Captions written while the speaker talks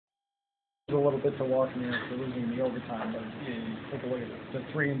A little bit to walk in here for losing the overtime, but you take a look at the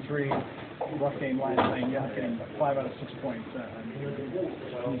 3-3 rough game last night. You end up getting 5 out of 6 points.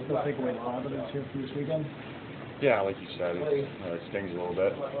 Can you still take away the positives here from this weekend? Yeah, like you said, it stings a little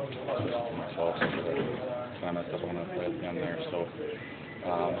bit. Myself, I messed up on that play at the end there, so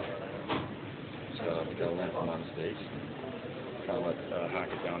just gotta learn from my mistakes. Kind of let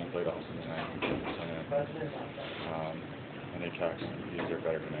Hackett down. He played awesome tonight. And they checked. They're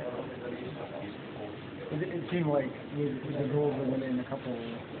better tonight. It seemed like with the goals that went in, a couple,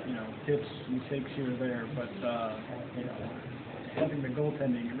 hits, mistakes here or there, but having the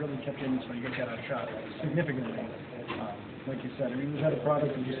goaltending, it really kept in so you get that shot significantly. Like you said, was that a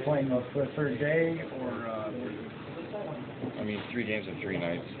product of just playing for a third day, or? 3 games in 3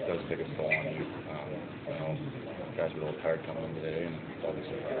 nights does take a toll on you. Guys are a little tired coming in today, and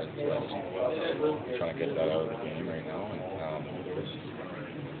obviously trying to get that out of the game right now. And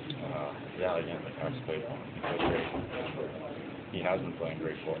again, like Alex played great. He has been playing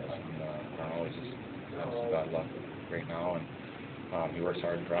great for us, and I don't know, he's just has some bad luck right now. And he works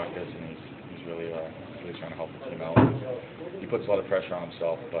hard in practice, and he's really trying to help the team out. He puts a lot of pressure on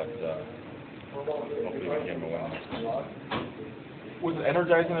himself, but hopefully we can get him a win next time. Was it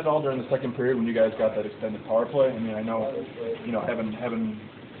energizing at all during the second period when you guys got that extended power play? I mean, I know, having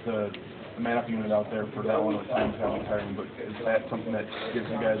the man-up unit out there for that one at a time is kind of tiring, but is that something that gives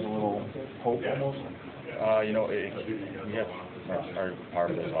you guys a little hope almost? We have our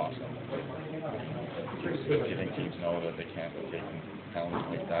power play is awesome. I think teams know that they can't take penalties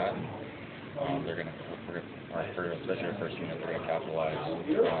like that. Especially our first unit, we're going to capitalize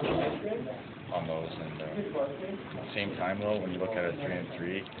on those. And at the same time, though, when you look at it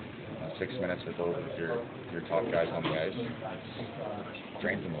 3-3, 6 minutes with your top guys on the ice,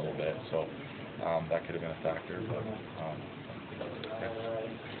 drains them a little bit. So that could have been a factor. But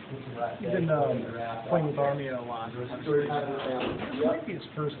He's been playing with Army a lot. It might be his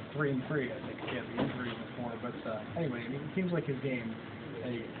first 3-3. I think he had the injury before, but anyway, it seems like his game.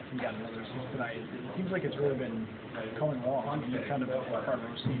 He got another assist tonight. It seems like it's really been coming along. You're kind of a front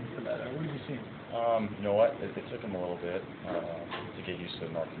row seat for that. What have you seen? You know what? It took him a little bit to get used to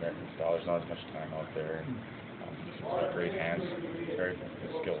the North American style. There's not as much time out there. And, he's got great hands, very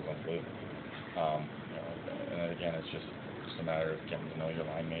his skills unbelievable. And then again, it's just a matter of getting to know your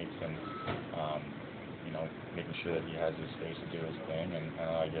line mates and making sure that he has his space to do his thing and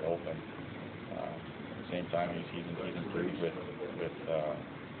get open. At the same time, he's improved with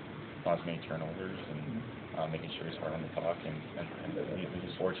not as many turnovers and making sure he's hard on the puck and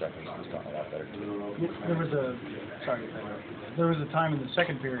his forecheck has gotten a lot better too. There was a time in the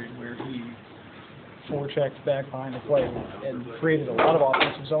second period where he forechecked back behind the play and created a lot of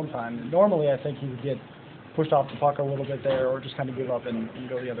offensive zone time. And normally, I think he would get pushed off the puck a little bit there, or just kind of give up and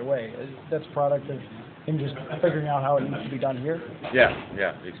go the other way. That's a product of him just figuring out how it needs to be done here. Yeah,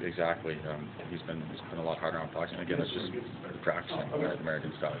 exactly. He's been a lot harder on pucks, and again, it's just practicing the North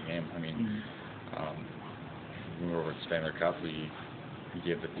American style game. I mean, when we were with the Stanley Cup, we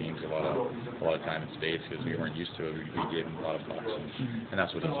gave the teams a lot of time and space because we weren't used to it. We gave him a lot of pucks, and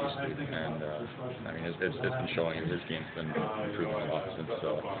that's what he's used to. And it's been showing. His game's been improving a lot since,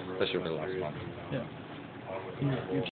 especially over the last month. Yeah.